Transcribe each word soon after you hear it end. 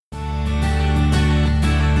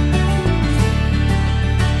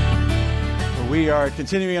We are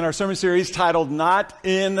continuing in our sermon series titled Not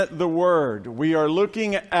in the Word. We are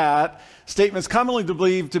looking at statements commonly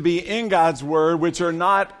believed to be in God's Word, which are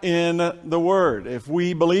not in the Word. If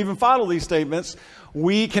we believe and follow these statements,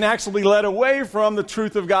 we can actually be led away from the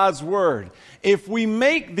truth of God's Word. If we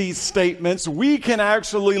make these statements, we can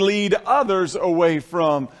actually lead others away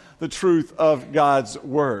from the truth of God's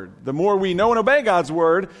Word. The more we know and obey God's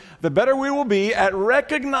Word, the better we will be at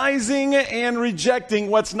recognizing and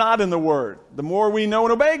rejecting what's not in the Word. The more we know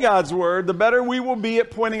and obey God's Word, the better we will be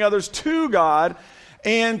at pointing others to God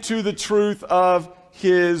and to the truth of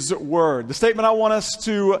His Word. The statement I want us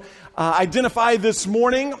to identify this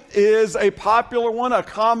morning is a popular one, a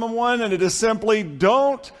common one, and it is simply,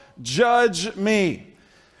 "Don't judge me."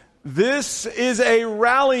 This is a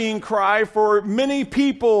rallying cry for many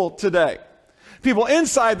people today. People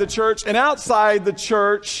inside the church and outside the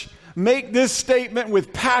church make this statement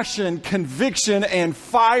with passion, conviction, and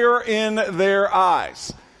fire in their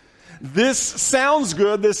eyes. This sounds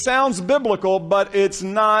good, this sounds biblical, but it's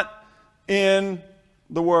not in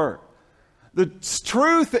the Word. The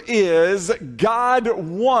truth is, God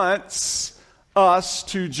wants us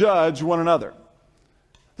to judge one another.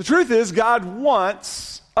 The truth is, God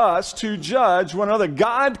wants us to judge one another.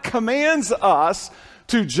 God commands us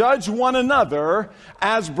to judge one another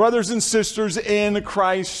as brothers and sisters in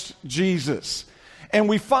Christ Jesus. And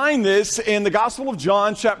we find this in the Gospel of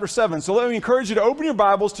John chapter 7. So let me encourage you to open your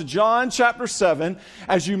Bibles to John chapter 7.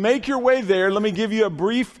 As you make your way there, let me give you a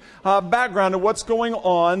brief background of what's going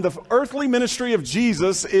on. The earthly ministry of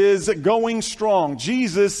Jesus is going strong.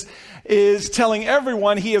 Jesus is telling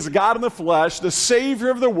everyone He is God in the flesh, the Savior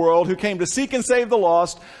of the world, who came to seek and save the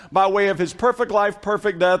lost by way of His perfect life,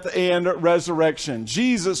 perfect death, and resurrection.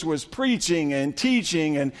 Jesus was preaching and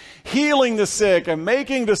teaching and healing the sick and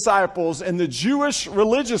making disciples, and the Jewish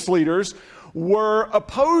religious leaders were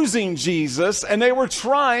opposing Jesus, and they were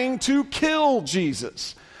trying to kill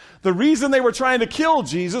Jesus. The reason they were trying to kill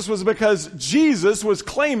Jesus was because Jesus was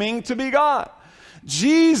claiming to be God.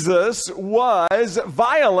 Jesus was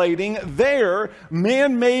violating their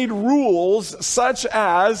man-made rules, such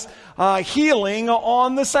as healing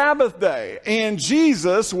on the Sabbath day. And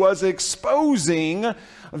Jesus was exposing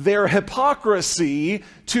their hypocrisy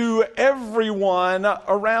to everyone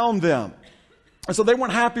around them. And so they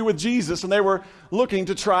weren't happy with Jesus, and they were looking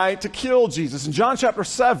to try to kill Jesus. In John chapter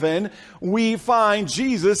 7, we find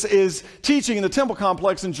Jesus is teaching in the temple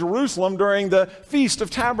complex in Jerusalem during the Feast of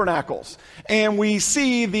Tabernacles. And we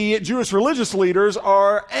see the Jewish religious leaders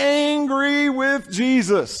are angry with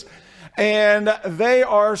Jesus. And they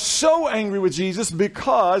are so angry with Jesus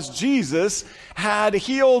because Jesus had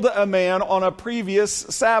healed a man on a previous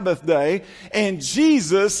Sabbath day, and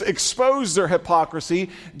Jesus exposed their hypocrisy.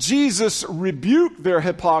 Jesus rebuked their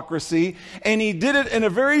hypocrisy, and He did it in a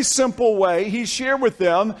very simple way. He shared with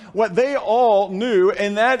them what they all knew,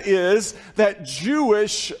 and that is that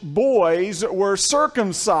Jewish boys were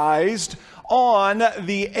circumcised on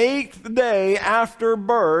the 8th day after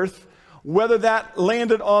birth, whether that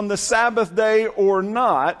landed on the Sabbath day or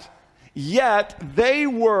not. Yet they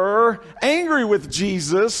were angry with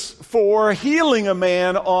Jesus for healing a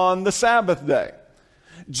man on the Sabbath day.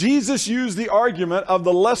 Jesus used the argument of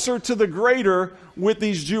the lesser to the greater with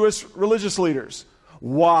these Jewish religious leaders.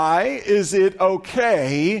 Why is it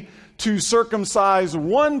okay to circumcise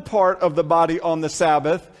one part of the body on the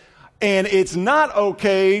Sabbath, and it's not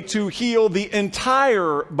okay to heal the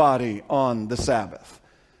entire body on the Sabbath?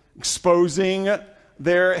 Exposing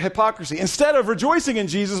their hypocrisy. Instead of rejoicing in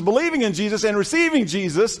Jesus, believing in Jesus, and receiving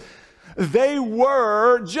Jesus, they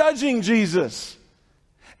were judging Jesus.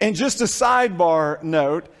 And just a sidebar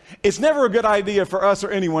note, it's never a good idea for us or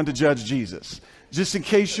anyone to judge Jesus. Just in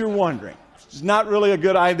case you're wondering. It's not really a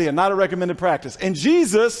good idea, not a recommended practice. And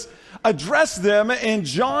Jesus addressed them in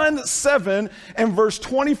John 7 and verse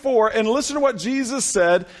 24. And listen to what Jesus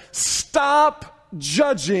said: "Stop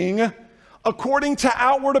judging according to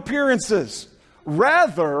outward appearances.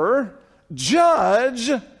 Rather, judge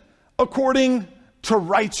according to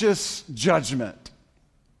righteous judgment."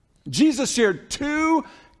 Jesus shared two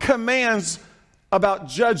commands about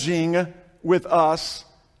judging with us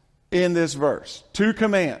in this verse. Two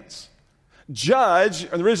commands. Judge, in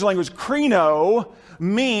the original language, krino,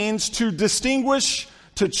 means to distinguish,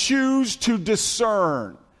 to choose, to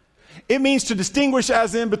discern. It means to distinguish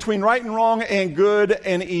as in between right and wrong and good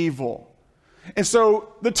and evil. And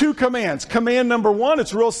so the two commands. Command number one,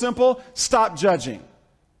 it's real simple: stop judging.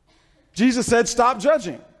 Jesus said, stop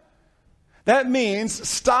judging. That means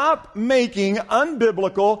stop making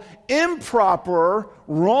unbiblical, improper,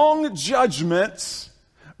 wrong judgments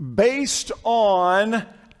based on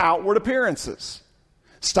outward appearances.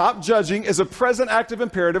 Stop judging is a present active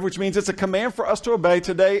imperative, which means it's a command for us to obey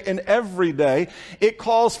today and every day. It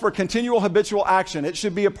calls for continual habitual action. It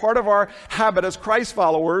should be a part of our habit as Christ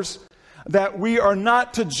followers that we are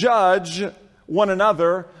not to judge one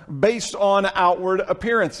another based on outward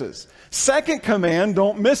appearances. Second command,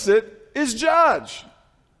 don't miss it, is judge.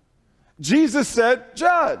 Jesus said,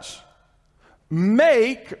 judge.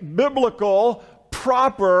 Make biblical,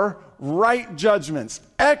 proper, right judgments.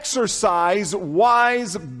 Exercise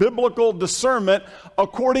wise biblical discernment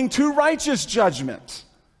according to righteous judgment.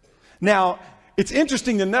 Now, it's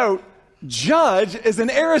interesting to note, judge is an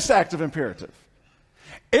aorist active imperative.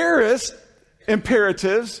 Aorist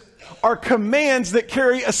imperatives are commands that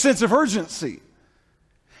carry a sense of urgency.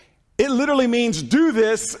 It literally means do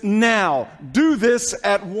this now. Do this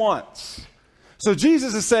at once. So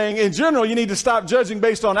Jesus is saying, in general, you need to stop judging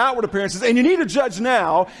based on outward appearances, and you need to judge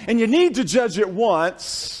now, and you need to judge at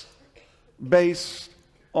once based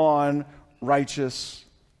on righteous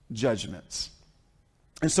judgments.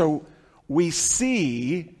 And so we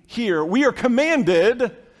see here, we are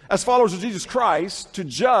commanded as followers of Jesus Christ to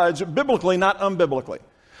judge biblically, not unbiblically.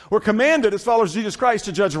 We're commanded as followers of Jesus Christ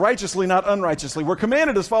to judge righteously, not unrighteously. We're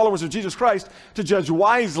commanded as followers of Jesus Christ to judge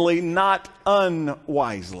wisely, not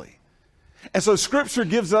unwisely. And so Scripture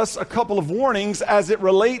gives us a couple of warnings as it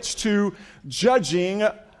relates to judging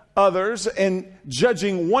others and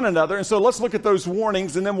judging one another. And so let's look at those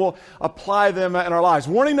warnings and then we'll apply them in our lives.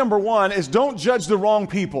 Warning number one is don't judge the wrong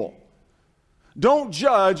people. Don't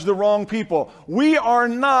judge the wrong people. We are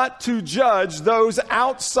not to judge those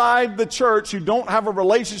outside the church who don't have a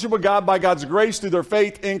relationship with God by God's grace through their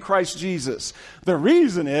faith in Christ Jesus. The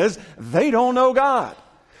reason is they don't know God.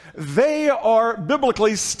 They are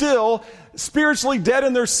biblically still spiritually dead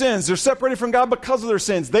in their sins. They're separated from God because of their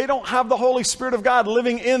sins. They don't have the Holy Spirit of God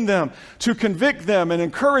living in them to convict them and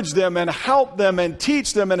encourage them and help them and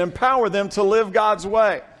teach them and empower them to live God's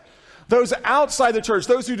way. Those outside the church,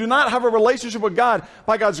 those who do not have a relationship with God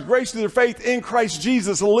by God's grace through their faith in Christ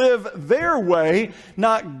Jesus, live their way,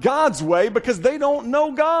 not God's way, because they don't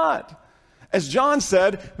know God. As John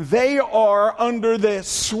said, they are under the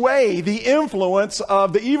sway, the influence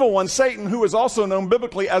of the evil one, Satan, who is also known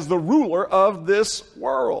biblically as the ruler of this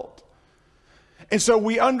world. And so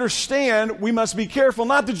we understand we must be careful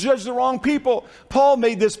not to judge the wrong people. Paul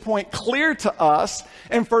made this point clear to us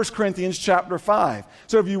in 1 Corinthians chapter 5.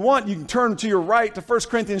 So if you want, you can turn to your right to 1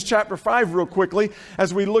 Corinthians chapter 5 real quickly.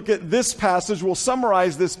 As we look at this passage, we'll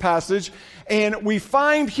summarize this passage. And we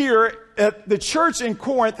find here that the church in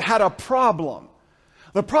Corinth had a problem.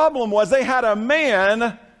 The problem was they had a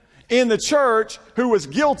man in the church who was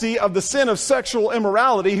guilty of the sin of sexual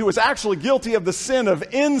immorality, who was actually guilty of the sin of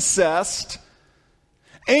incest.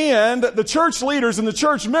 And the church leaders and the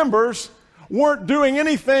church members weren't doing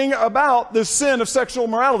anything about the sin of sexual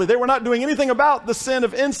immorality. They were not doing anything about the sin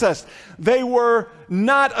of incest. They were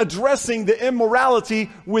not addressing the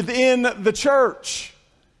immorality within the church.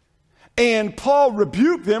 And Paul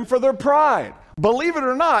rebuked them for their pride. Believe it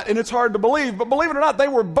or not, and it's hard to believe, but believe it or not, they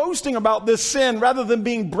were boasting about this sin rather than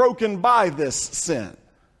being broken by this sin.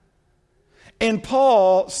 And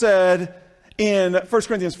Paul said, in 1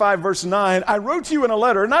 Corinthians 5, verse 9, I wrote to you in a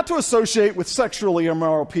letter not to associate with sexually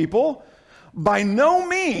immoral people, by no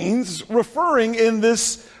means referring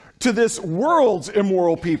to this world's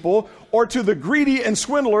immoral people, or to the greedy and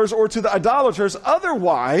swindlers, or to the idolaters.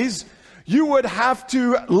 Otherwise, you would have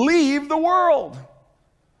to leave the world.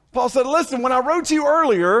 Paul said, listen, when I wrote to you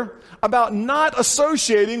earlier about not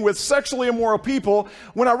associating with sexually immoral people,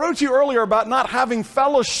 when I wrote to you earlier about not having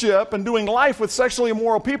fellowship and doing life with sexually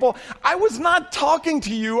immoral people, I was not talking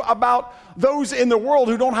to you about those in the world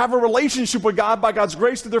who don't have a relationship with God by God's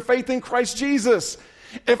grace through their faith in Christ Jesus.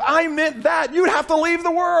 If I meant that, you'd have to leave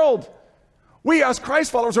the world. We as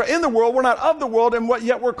Christ followers are in the world, we're not of the world, and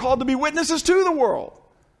yet we're called to be witnesses to the world.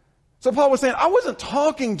 So Paul was saying, I wasn't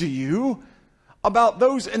talking to you about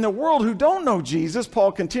those in the world who don't know Jesus.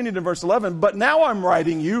 Paul continued in verse 11, but now I'm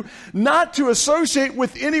writing you not to associate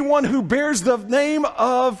with anyone who bears the name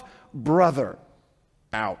of brother.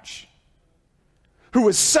 Ouch. Who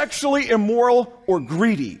is sexually immoral or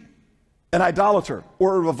greedy, an idolater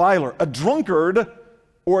or a reviler, a drunkard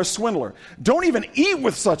or a swindler. Don't even eat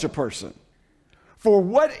with such a person. For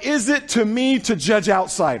what is it to me to judge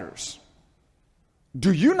outsiders?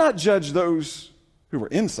 Do you not judge those who are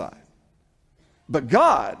inside? But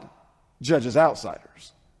God judges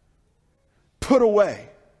outsiders. Put away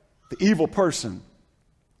the evil person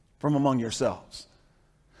from among yourselves.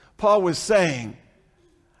 Paul was saying,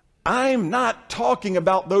 I'm not talking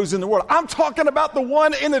about those in the world. I'm talking about the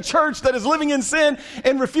one in the church that is living in sin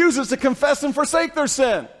and refuses to confess and forsake their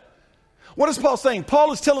sin. What is Paul saying?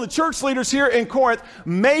 Paul is telling the church leaders here in Corinth,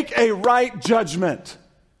 make a right judgment.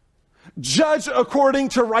 Judge according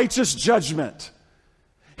to righteous judgment.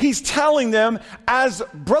 He's telling them, as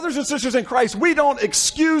brothers and sisters in Christ, we don't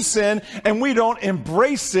excuse sin and we don't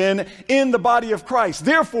embrace sin in the body of Christ.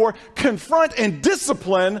 Therefore, confront and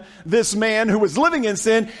discipline this man who is living in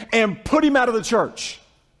sin and put him out of the church.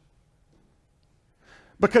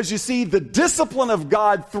 Because you see, the discipline of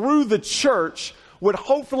God through the church would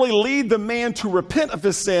hopefully lead the man to repent of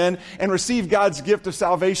his sin and receive God's gift of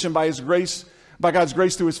salvation by God's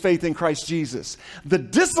grace through his faith in Christ Jesus. The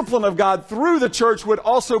discipline of God through the church would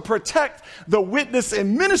also protect the witness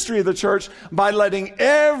and ministry of the church by letting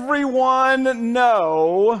everyone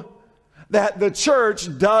know that the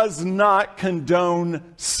church does not condone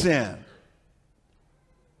sin.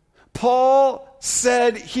 Paul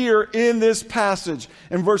said here in this passage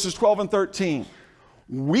in verses 12 and 13,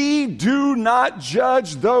 we do not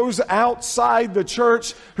judge those outside the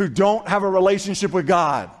church who don't have a relationship with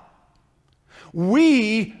God.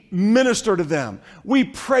 We minister to them. We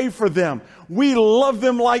pray for them. We love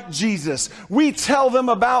them like Jesus. We tell them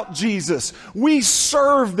about Jesus. We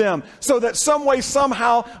serve them so that some way,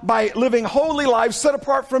 somehow, by living holy lives set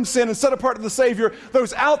apart from sin and set apart to the Savior,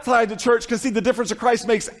 those outside the church can see the difference that Christ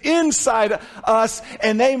makes inside us,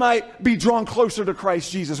 and they might be drawn closer to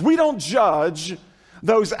Christ Jesus. We don't judge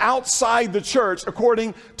those outside the church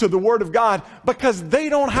according to the Word of God because they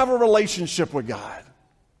don't have a relationship with God.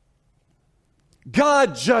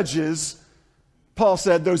 God judges, Paul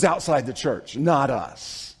said, those outside the church, not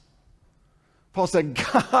us. Paul said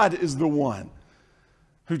God is the one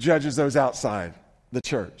who judges those outside the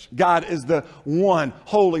church. God is the one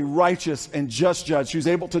holy, righteous, and just judge who's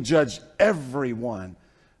able to judge everyone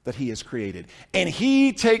that he has created. And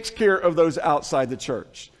he takes care of those outside the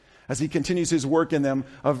church as he continues his work in them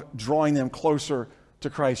of drawing them closer to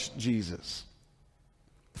Christ Jesus.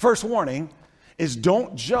 The first warning is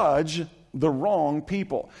don't judge the wrong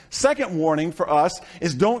people. Second warning for us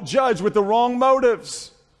is don't judge with the wrong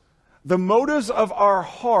motives. The motives of our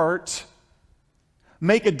heart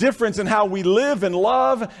make a difference in how we live and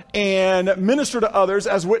love and minister to others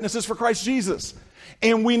as witnesses for Christ Jesus.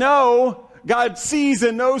 And we know God sees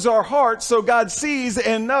and knows our hearts, so God sees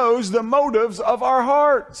and knows the motives of our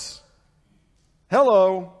hearts.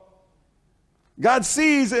 Hello. God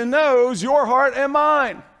sees and knows your heart and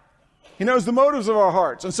mine. He knows the motives of our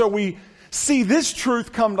hearts. And so we see this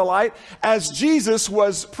truth come to light as Jesus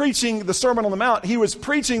was preaching the Sermon on the Mount. He was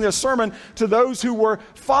preaching this sermon to those who were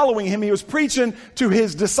following him. He was preaching to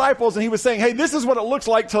his disciples, and he was saying, hey, this is what it looks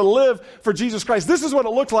like to live for Jesus Christ. This is what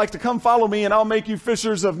it looks like to come follow me, and I'll make you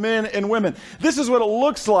fishers of men and women. This is what it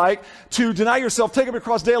looks like to deny yourself, take up your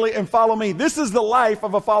cross daily, and follow me. This is the life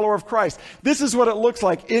of a follower of Christ. This is what it looks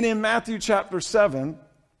like. And in Matthew chapter 7,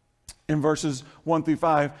 in verses 1 through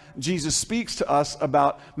 5, Jesus speaks to us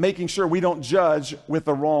about making sure we don't judge with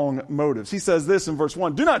the wrong motives. He says this in verse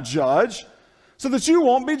 1, do not judge so that you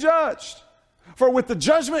won't be judged. For with the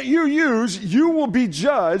judgment you use, you will be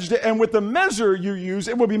judged, and with the measure you use,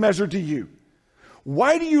 it will be measured to you.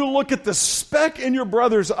 Why do you look at the speck in your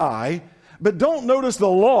brother's eye, but don't notice the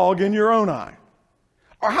log in your own eye?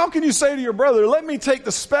 Or how can you say to your brother, let me take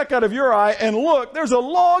the speck out of your eye, and look, there's a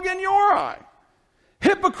log in your eye?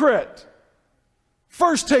 Hypocrite!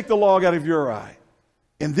 First take the log out of your eye,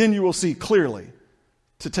 and then you will see clearly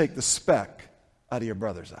to take the speck out of your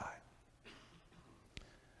brother's eye.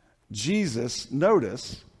 Jesus,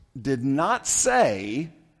 notice, did not say,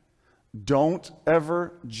 don't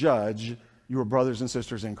ever judge your brothers and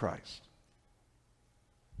sisters in Christ.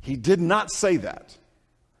 He did not say that.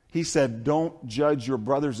 He said, don't judge your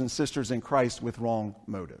brothers and sisters in Christ with wrong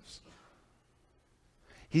motives.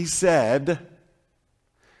 He said,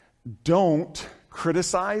 don't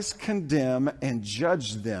criticize, condemn, and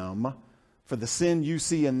judge them for the sin you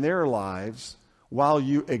see in their lives while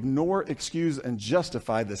you ignore, excuse, and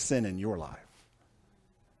justify the sin in your life.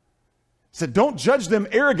 He said, don't judge them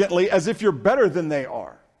arrogantly as if you're better than they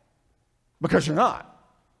are, because you're not.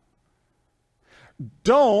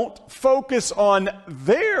 Don't focus on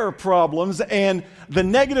their problems and the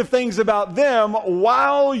negative things about them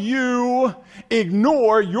while you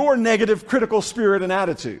ignore your negative critical spirit and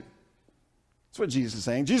attitude. That's what Jesus is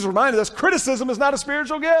saying. Jesus reminded us criticism is not a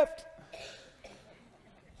spiritual gift.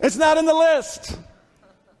 It's not in the list.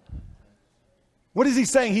 What is he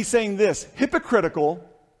saying? He's saying this: hypocritical,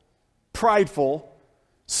 prideful,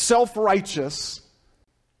 self-righteous,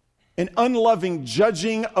 and unloving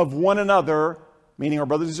judging of one another, meaning our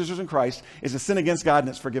brothers and sisters in Christ, is a sin against God, and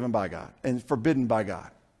it's forgiven by God and forbidden by God.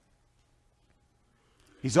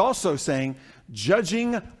 He's also saying,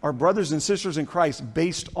 Judging our brothers and sisters in Christ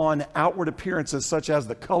based on outward appearances such as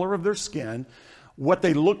the color of their skin, what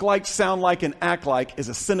they look like, sound like, and act like is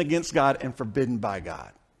a sin against God and forbidden by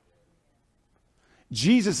God.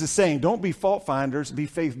 Jesus is saying, don't be fault finders, be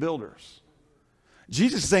faith builders.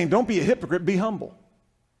 Jesus is saying, don't be a hypocrite, be humble.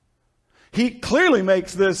 He clearly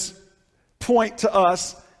makes this point to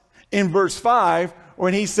us in verse 5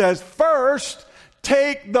 when he says, first,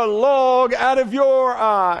 take the log out of your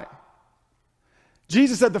eye.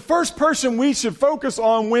 Jesus said the first person we should focus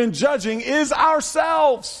on when judging is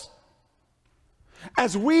ourselves.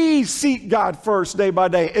 As we seek God first day by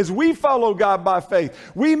day, as we follow God by faith,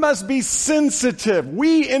 we must be sensitive.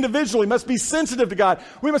 We individually must be sensitive to God.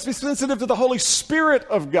 We must be sensitive to the Holy Spirit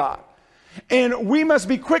of God. And we must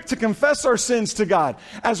be quick to confess our sins to God.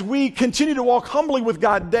 As we continue to walk humbly with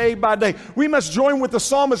God day by day, we must join with the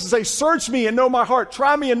psalmist and say, search me and know my heart.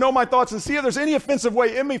 Try me and know my thoughts and see if there's any offensive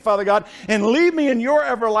way in me, Father God, and lead me in your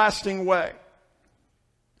everlasting way.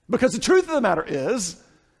 Because the truth of the matter is,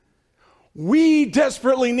 we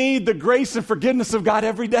desperately need the grace and forgiveness of God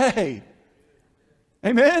every day.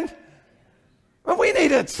 Amen? Well, we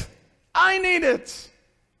need it. I need it.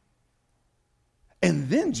 And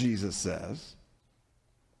then Jesus says,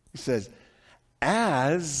 he says,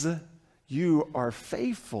 as you are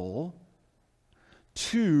faithful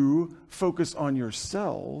to focus on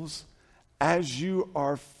yourselves, as you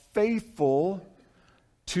are faithful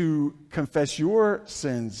to confess your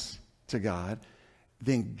sins to God,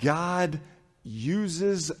 then God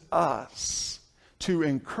uses us to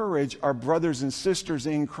encourage our brothers and sisters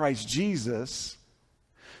in Christ Jesus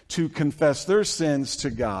to confess their sins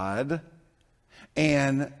to God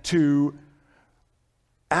and to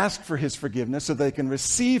ask for his forgiveness so they can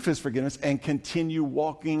receive his forgiveness and continue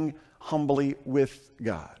walking humbly with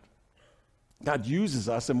God. God uses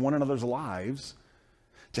us in one another's lives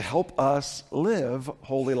to help us live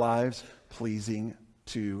holy lives pleasing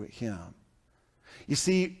to him. You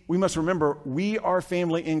see, we must remember we are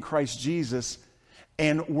family in Christ Jesus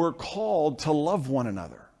and we're called to love one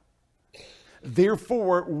another.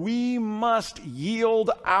 Therefore, we must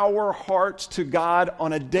yield our hearts to God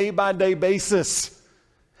on a day-by-day basis.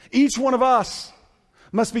 Each one of us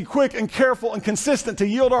must be quick and careful and consistent to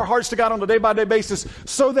yield our hearts to God on a day-by-day basis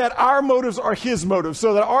so that our motives are his motives,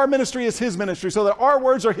 so that our ministry is his ministry, so that our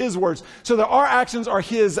words are his words, so that our actions are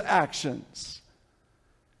his actions.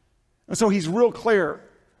 And so he's real clear.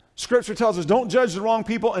 Scripture tells us don't judge the wrong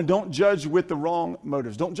people and don't judge with the wrong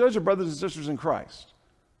motives. Don't judge your brothers and sisters in Christ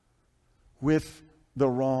with the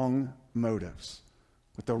wrong motives,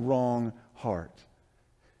 with the wrong heart.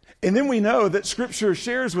 And then we know that Scripture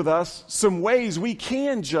shares with us some ways we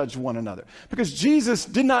can judge one another. Because Jesus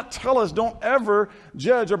did not tell us don't ever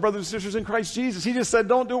judge our brothers and sisters in Christ Jesus. He just said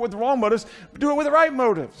don't do it with the wrong motives, but do it with the right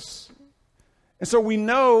motives. And so we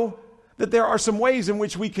know that there are some ways in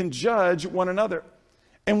which we can judge one another.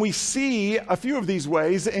 And we see a few of these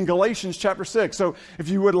ways in Galatians chapter 6. So if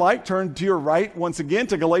you would like, turn to your right once again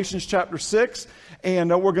to Galatians chapter 6.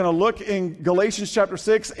 And we're going to look in Galatians chapter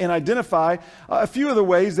 6 and identify a few of the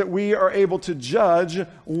ways that we are able to judge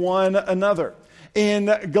one another. In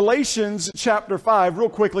Galatians chapter 5, real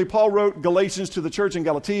quickly, Paul wrote Galatians to the church in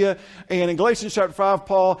Galatia. And in Galatians chapter 5,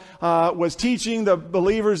 Paul was teaching the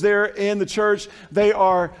believers there in the church. They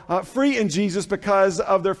are free in Jesus because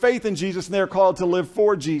of their faith in Jesus, and they're called to live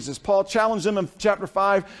for Jesus. Paul challenged them in chapter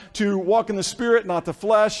 5 to walk in the Spirit, not the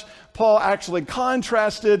flesh. Paul actually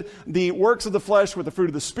contrasted the works of the flesh with the fruit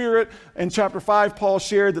of the Spirit. In chapter 5, Paul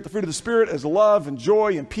shared that the fruit of the Spirit is love and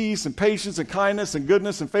joy and peace and patience and kindness and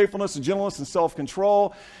goodness and faithfulness and gentleness and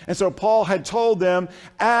self-control. And so Paul had told them,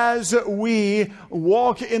 as we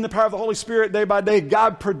walk in the power of the Holy Spirit day by day,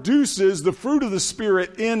 God produces the fruit of the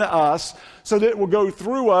Spirit in us so that it will go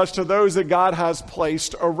through us to those that God has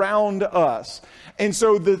placed around us. And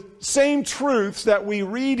so the same truths that we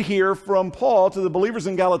read here from Paul to the believers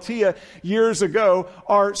in Galatia years ago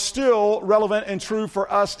are still relevant and true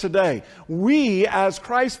for us today. We, as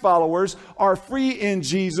Christ followers, are free in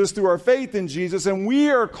Jesus through our faith in Jesus, and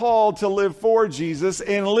we are called to live for Jesus,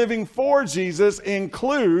 and living for Jesus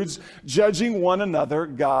includes judging one another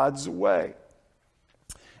God's way.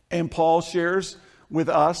 And Paul shares with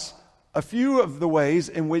us a few of the ways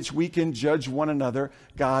in which we can judge one another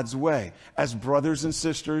God's way as brothers and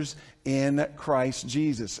sisters in Christ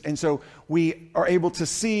Jesus. And so we are able to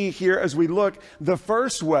see here as we look, the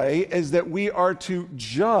first way is that we are to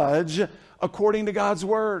judge according to God's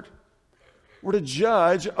word. We're to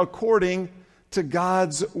judge according to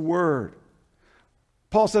God's word.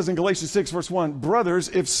 Paul says in Galatians 6 verse 1, brothers,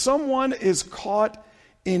 if someone is caught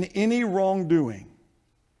in any wrongdoing,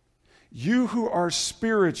 you who are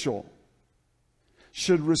spiritual,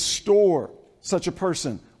 should restore such a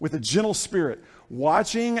person with a gentle spirit,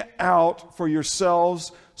 watching out for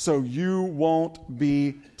yourselves so you won't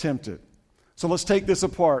be tempted. So let's take this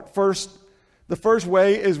apart. First, the first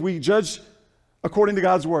way is we judge according to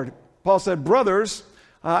God's word. Paul said, brothers,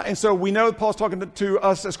 and so we know Paul's talking to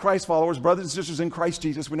us as Christ followers, brothers and sisters in Christ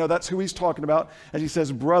Jesus. We know that's who he's talking about as he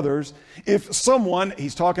says brothers. If someone,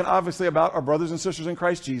 he's talking obviously about our brothers and sisters in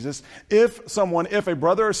Christ Jesus. If a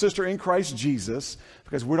brother or sister in Christ Jesus,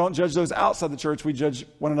 because we don't judge those outside the church, we judge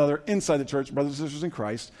one another inside the church, brothers and sisters in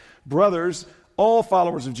Christ. Brothers, all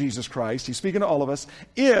followers of Jesus Christ, he's speaking to all of us.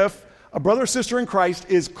 If a brother or sister in Christ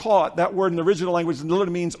is caught, that word in the original language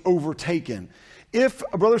literally means overtaken. If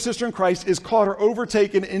a brother or sister in Christ is caught or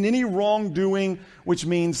overtaken in any wrongdoing, which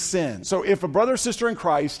means sin. So if a brother or sister in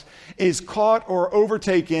Christ is caught or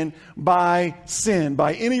overtaken by sin,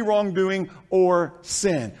 by any wrongdoing or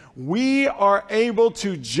sin, we are able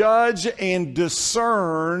to judge and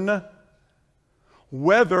discern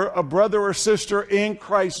whether a brother or sister in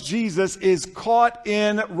Christ Jesus is caught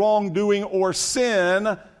in wrongdoing or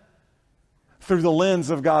sin through the lens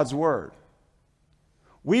of God's word.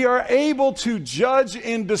 We are able to judge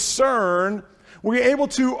and discern. We're able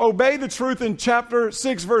to obey the truth in chapter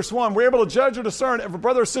 6, verse 1. We're able to judge or discern if a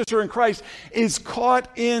brother or sister in Christ is caught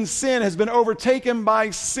in sin, has been overtaken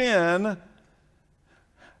by sin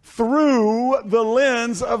through the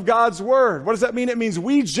lens of God's word. What does that mean? It means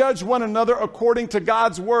we judge one another according to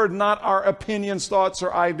God's word, not our opinions, thoughts,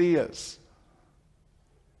 or ideas.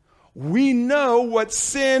 We know what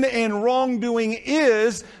sin and wrongdoing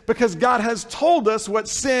is because God has told us what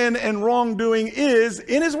sin and wrongdoing is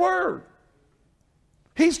in His Word.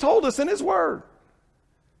 He's told us in His Word.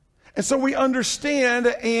 And so we understand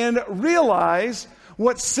and realize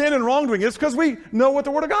what sin and wrongdoing is because we know what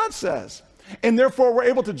the Word of God says. And therefore we're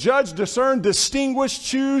able to judge, discern, distinguish,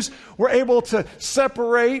 choose. We're able to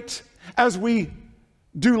separate as we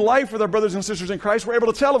do life with our brothers and sisters in Christ. We're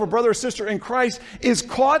able to tell if a brother or sister in Christ is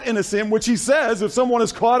caught in a sin, which he says if someone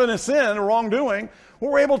is caught in a sin, a wrongdoing,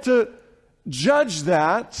 we're able to judge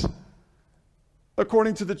that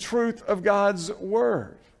according to the truth of God's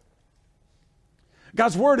word.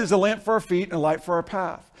 God's word is a lamp for our feet and a light for our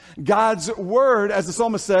path. God's word, as the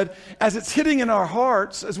psalmist said, as it's hitting in our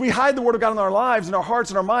hearts, as we hide the word of God in our lives, in our hearts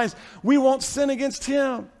and our minds, we won't sin against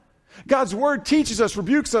Him. God's word teaches us,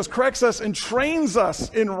 rebukes us, corrects us, and trains us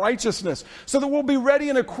in righteousness so that we'll be ready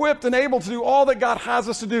and equipped and able to do all that God has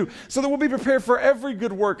us to do, so that we'll be prepared for every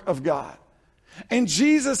good work of God. And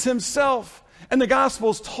Jesus Himself and the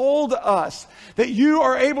Gospels told us that you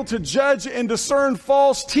are able to judge and discern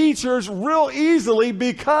false teachers real easily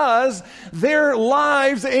because their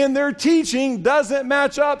lives and their teaching doesn't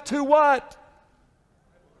match up to what?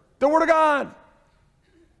 The Word of God.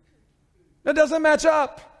 It doesn't match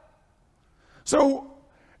up. So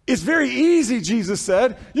it's very easy, Jesus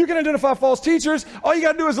said. You can identify false teachers. All you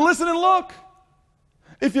got to do is listen and look.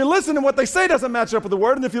 If you listen and what they say doesn't match up with the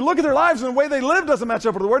word, and if you look at their lives and the way they live doesn't match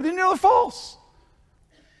up with the word, then you know they're false.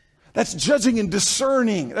 That's judging and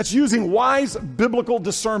discerning. That's using wise biblical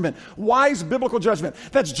discernment, wise biblical judgment.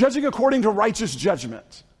 That's judging according to righteous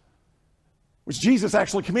judgment, which Jesus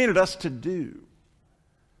actually commanded us to do.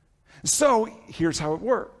 So here's how it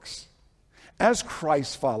works. As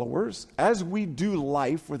Christ followers, as we do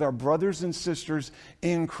life with our brothers and sisters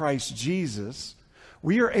in Christ Jesus,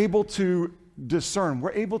 we are able to discern,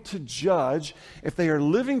 we're able to judge if they are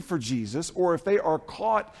living for Jesus or if they are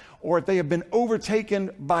caught or if they have been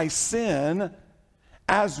overtaken by sin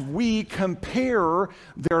as we compare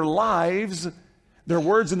their lives, their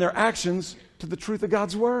words and their actions to the truth of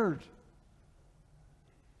God's word.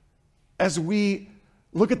 As we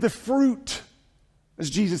look at the fruit, as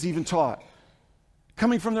Jesus even taught,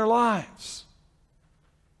 coming from their lives.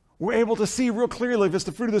 We're able to see real clearly if it's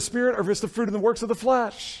the fruit of the Spirit or if it's the fruit of the works of the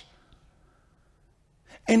flesh.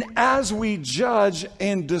 And as we judge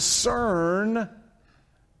and discern,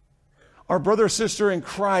 our brother or sister in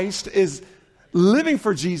Christ is living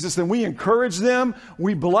for Jesus, then we encourage them,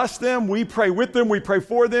 we bless them, we pray with them, we pray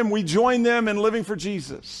for them, we join them in living for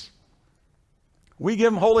Jesus. We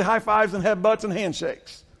give them holy high fives and headbutts and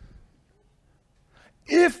handshakes.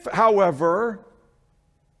 If, however,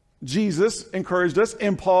 Jesus encouraged us,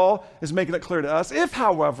 and Paul is making it clear to us. If,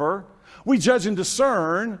 however, we judge and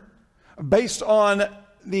discern based on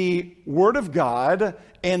the Word of God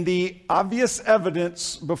and the obvious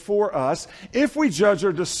evidence before us, if we judge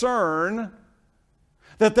or discern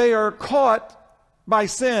that they are caught by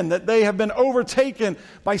sin, that they have been overtaken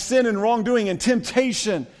by sin and wrongdoing and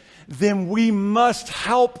temptation, then we must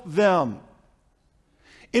help them.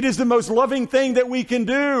 It is the most loving thing that we can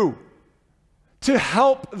do to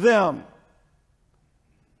help them.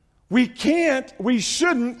 we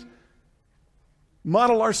shouldn't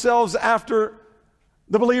model ourselves after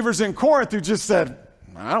the believers in Corinth who just said,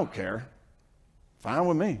 I don't care. Fine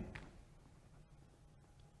with me.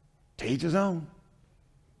 To each his own.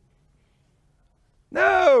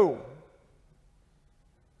 No.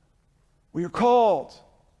 We are called.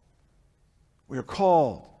 We are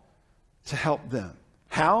called to help them.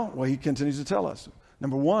 How? Well, he continues to tell us.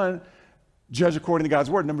 Number one, judge according to God's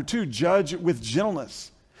word. Number two, judge with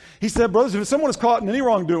gentleness. He said, brothers, if someone is caught in any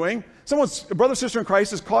wrongdoing, a brother or sister in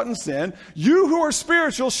Christ is caught in sin, you who are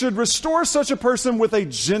spiritual should restore such a person with a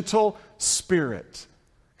gentle spirit.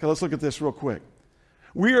 Okay, let's look at this real quick.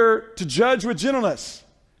 We are to judge with gentleness.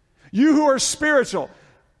 You who are spiritual.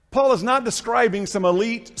 Paul is not describing some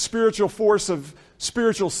elite spiritual force of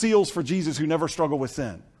spiritual seals for Jesus who never struggle with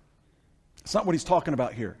sin. It's not what he's talking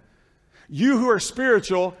about here. You who are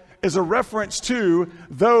spiritual is a reference to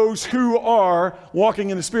those who are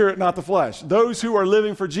walking in the Spirit, not the flesh. Those who are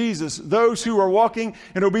living for Jesus. Those who are walking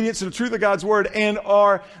in obedience to the truth of God's word and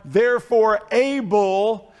are therefore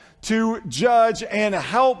able to judge and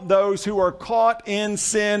help those who are caught in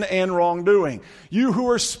sin and wrongdoing. You who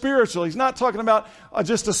are spiritual. He's not talking about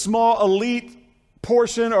just a small elite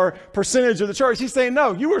portion or percentage of the church. He's saying,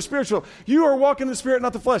 no, you are spiritual. You are walking in the Spirit,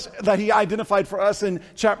 not the flesh, that he identified for us in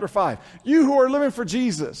chapter 5. You who are living for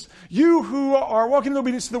Jesus. You who are walking in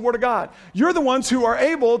obedience to the word of God. You're the ones who are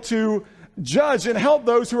able to judge and help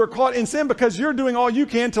those who are caught in sin because you're doing all you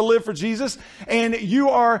can to live for Jesus and you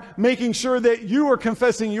are making sure that you are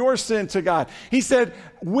confessing your sin to God. He said,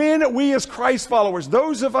 when we as Christ followers,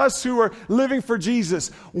 those of us who are living for Jesus,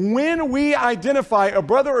 when we identify a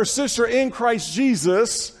brother or sister in Christ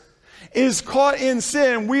Jesus is caught in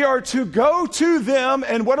sin, we are to go to them,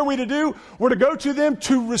 and what are we to do? We're to go to them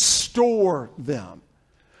to restore them.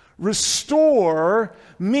 Restore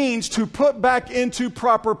means to put back into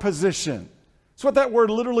proper position. That's what that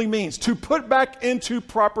word literally means, to put back into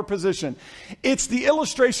proper position. It's the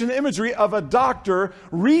illustration imagery of a doctor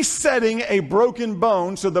resetting a broken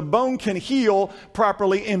bone so the bone can heal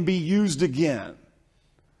properly and be used again.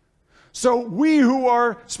 So we who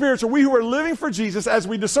are spiritual, we who are living for Jesus, as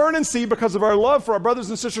we discern and see because of our love for our brothers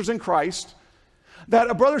and sisters in Christ,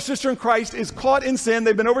 that a brother or sister in Christ is caught in sin,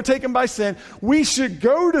 they've been overtaken by sin, we should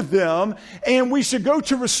go to them and we should go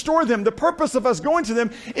to restore them. The purpose of us going to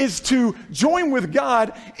them is to join with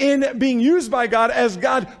God in being used by God as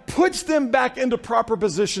God puts them back into proper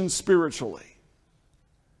position spiritually.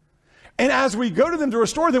 And as we go to them to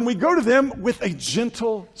restore them, we go to them with a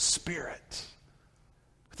gentle spirit.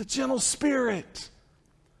 With a gentle spirit.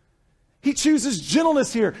 He chooses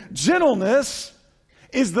gentleness here. Gentleness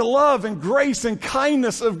is the love and grace and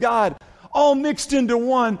kindness of God all mixed into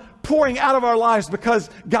one, pouring out of our lives because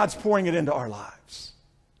God's pouring it into our lives.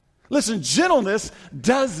 Listen, gentleness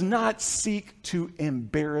does not seek to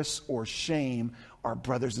embarrass or shame our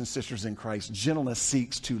brothers and sisters in Christ. Gentleness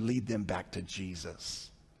seeks to lead them back to Jesus.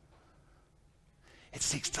 It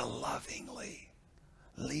seeks to lovingly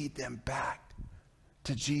lead them back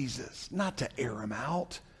to Jesus, not to air them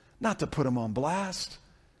out, not to put them on blast,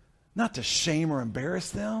 not to shame or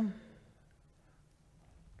embarrass them,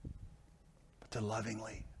 but to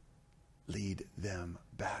lovingly lead them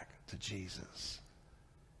back to Jesus.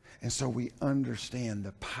 And so we understand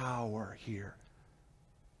the power here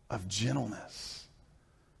of gentleness.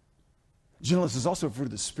 Gentleness is also a fruit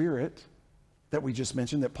of the Spirit that we just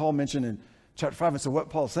mentioned, that Paul mentioned in chapter 5. And so what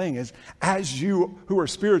Paul's saying is, as you who are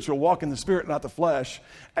spiritual walk in the Spirit, not the flesh,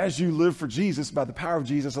 as you live for Jesus by the power of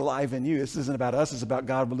Jesus alive in you, this isn't about us, it's about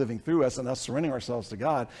God living through us and us surrendering ourselves to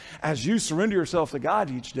God. As you surrender yourself to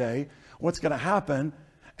God each day, what's going to happen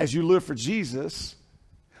as you live for Jesus,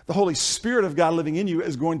 the Holy Spirit of God living in you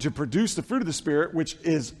is going to produce the fruit of the Spirit, which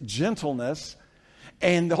is gentleness.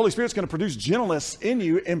 And the Holy Spirit's going to produce gentleness in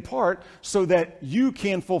you in part so that you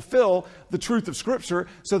can fulfill the truth of Scripture,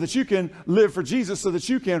 so that you can live for Jesus, so that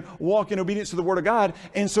you can walk in obedience to the Word of God,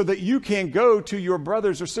 and so that you can go to your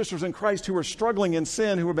brothers or sisters in Christ who are struggling in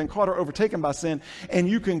sin, who have been caught or overtaken by sin, and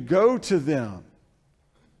you can go to them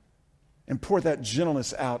and pour that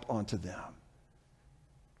gentleness out onto them,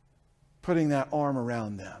 putting that arm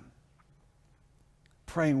around them,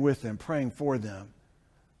 praying with them, praying for them,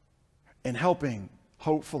 and helping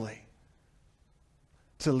hopefully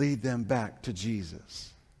to lead them back to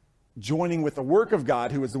Jesus. Joining with the work of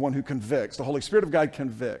God, who is the one who convicts. The Holy Spirit of God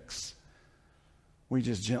convicts. We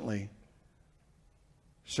just gently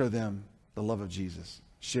show them the love of Jesus.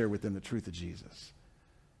 Share with them the truth of Jesus.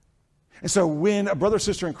 And so when a brother or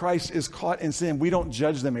sister in Christ is caught in sin, we don't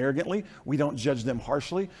judge them arrogantly. We don't judge them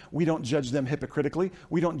harshly. We don't judge them hypocritically.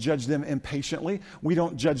 We don't judge them impatiently. We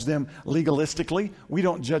don't judge them legalistically. We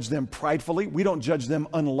don't judge them pridefully. We don't judge them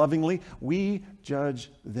unlovingly. We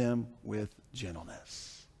judge them with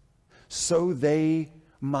gentleness, so they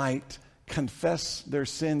might confess their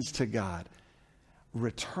sins to God,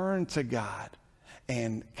 return to God,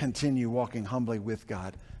 and continue walking humbly with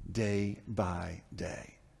God day by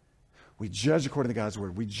day. We judge according to God's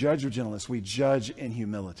word. We judge with gentleness. We judge in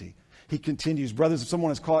humility. He continues, brothers, if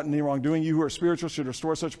someone is caught in any wrongdoing, you who are spiritual should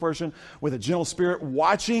restore such a person with a gentle spirit,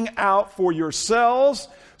 watching out for yourselves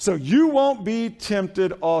so you won't be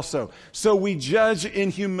tempted also. So we judge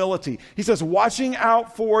in humility. He says, watching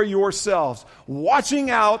out for yourselves.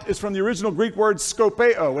 Watching out is from the original Greek word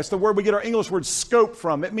skopeo. It's the word we get our English word scope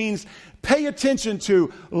from. It means pay attention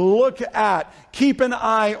to, look at, keep an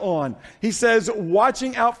eye on. He says,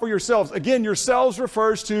 watching out for yourselves. Again, yourselves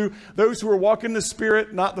refers to those who are walking in the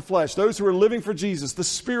Spirit, not the flesh. Those who are living for Jesus, the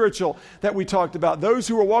spiritual that we talked about. Those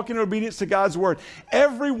who are walking in obedience to God's word.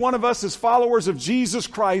 Every one of us as followers of Jesus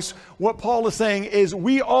Christ, what Paul is saying is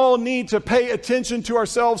we all need to pay attention to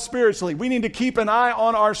ourselves spiritually. We need to keep an eye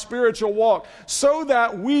on our spiritual walk so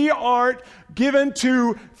that we aren't given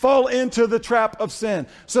to fall into the trap of sin,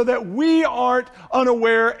 so that we aren't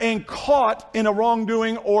unaware and caught in a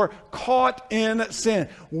wrongdoing or caught in sin.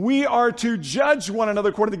 We are to judge one another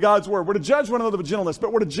according to God's word. We're to judge one another with gentleness,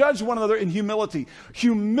 but we're to judge one another in humility.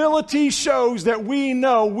 Humility shows that we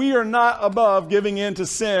know we are not above giving in to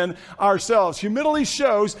sin ourselves. Humility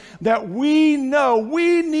shows that we know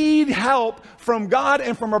we need help from God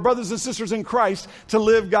and from our brothers and sisters in Christ to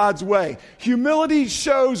live God's way. Humility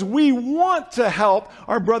shows we want to help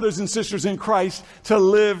our brothers and sisters in Christ to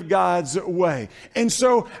live God's way. And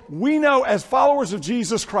so we know as followers of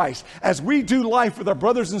Jesus Christ, as we do life with our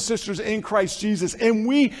brothers and sisters in Christ Jesus, and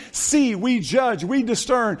we see, we judge, we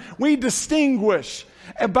discern, we distinguish,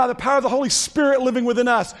 and by the power of the Holy Spirit living within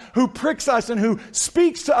us, who pricks us and who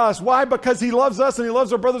speaks to us. Why? Because He loves us and He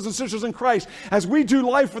loves our brothers and sisters in Christ. As we do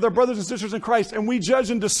life with our brothers and sisters in Christ, and we judge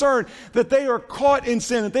and discern that they are caught in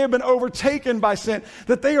sin, that they have been overtaken by sin,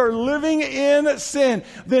 that they are living in sin,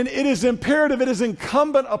 then it is imperative, it is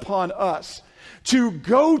incumbent upon us to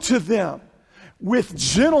go to them with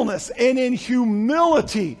gentleness and in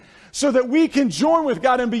humility, so that we can join with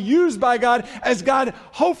God and be used by God as God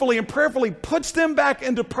hopefully and prayerfully puts them back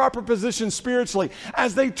into proper position spiritually,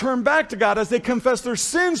 as they turn back to God, as they confess their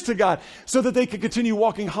sins to God, so that they can continue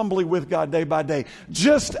walking humbly with God day by day,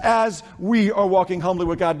 just as we are walking humbly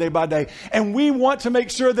with God day by day. And we want to make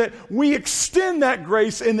sure that we extend that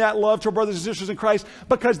grace and that love to our brothers and sisters in Christ,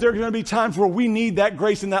 because there are going to be times where we need that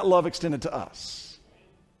grace and that love extended to us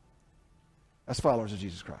as followers of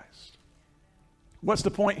Jesus Christ. What's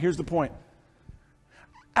the point? Here's the point.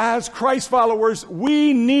 As Christ followers,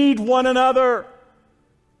 we need one another.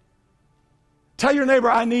 Tell your neighbor,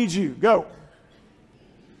 I need you. Go.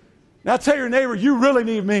 Now tell your neighbor, you really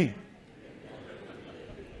need me.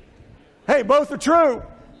 Hey, both are true.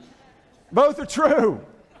 Both are true.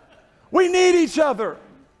 We need each other.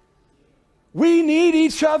 We need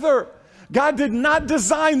each other. God did not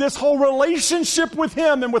design this whole relationship with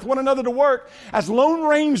Him and with one another to work as lone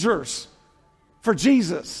rangers for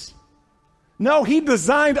Jesus. No, He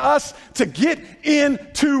designed us to get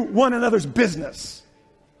into one another's business.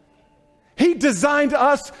 He designed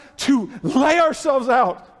us to lay ourselves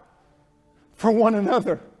out for one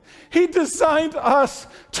another. He designed us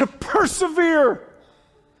to persevere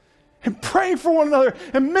and praying for one another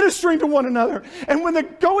and ministering to one another. And when the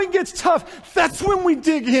going gets tough, that's when we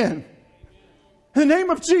dig in. In the name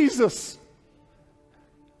of Jesus,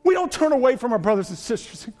 we don't turn away from our brothers and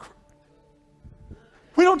sisters in Christ.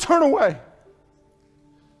 We don't turn away.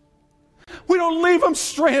 We don't leave them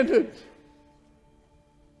stranded.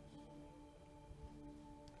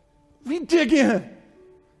 We dig in.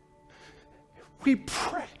 We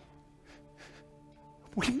pray.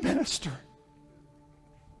 We minister.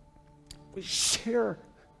 We share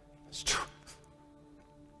His truth.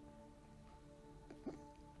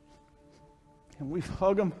 And we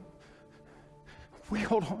hug them. We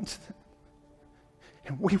hold on to them.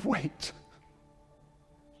 And we wait.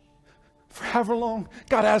 For however long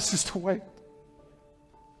God asks us to wait,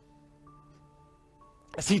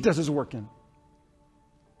 as He does His work in.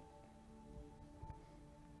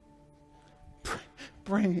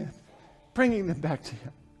 Bringing them back to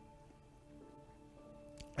Him.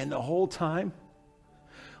 And the whole time,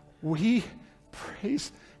 we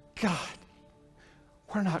praise God.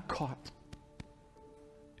 We're not caught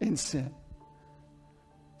in sin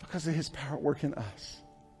because of His power at work in us.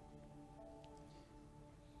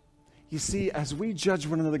 You see, as we judge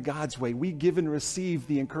one another God's way, we give and receive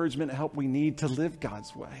the encouragement and help we need to live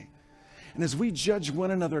God's way. And as we judge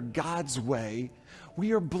one another God's way,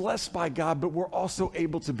 we are blessed by God, but we're also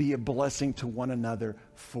able to be a blessing to one another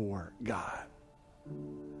for God.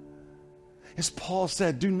 As Paul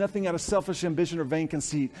said, do nothing out of selfish ambition or vain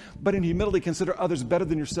conceit, but in humility consider others better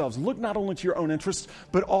than yourselves. Look not only to your own interests,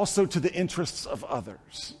 but also to the interests of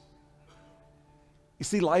others. You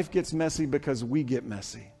see, life gets messy because we get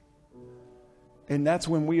messy. And that's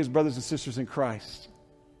when we as brothers and sisters in Christ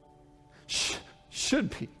should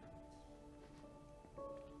be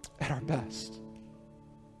at our best.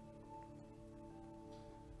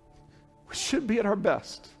 We should be at our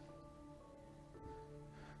best.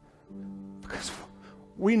 Because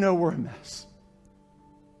we know we're a mess.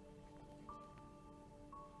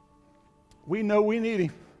 We know we need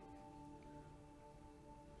Him.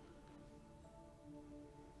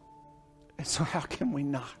 And so how can we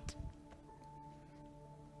not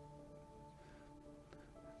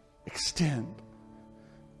extend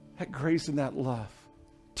that grace and that love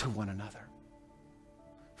to one another?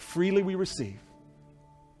 Freely we receive.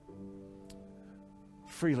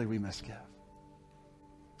 Freely we must give.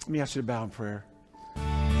 Let me ask you to bow in prayer.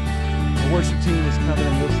 The worship team is coming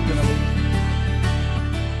and this is going to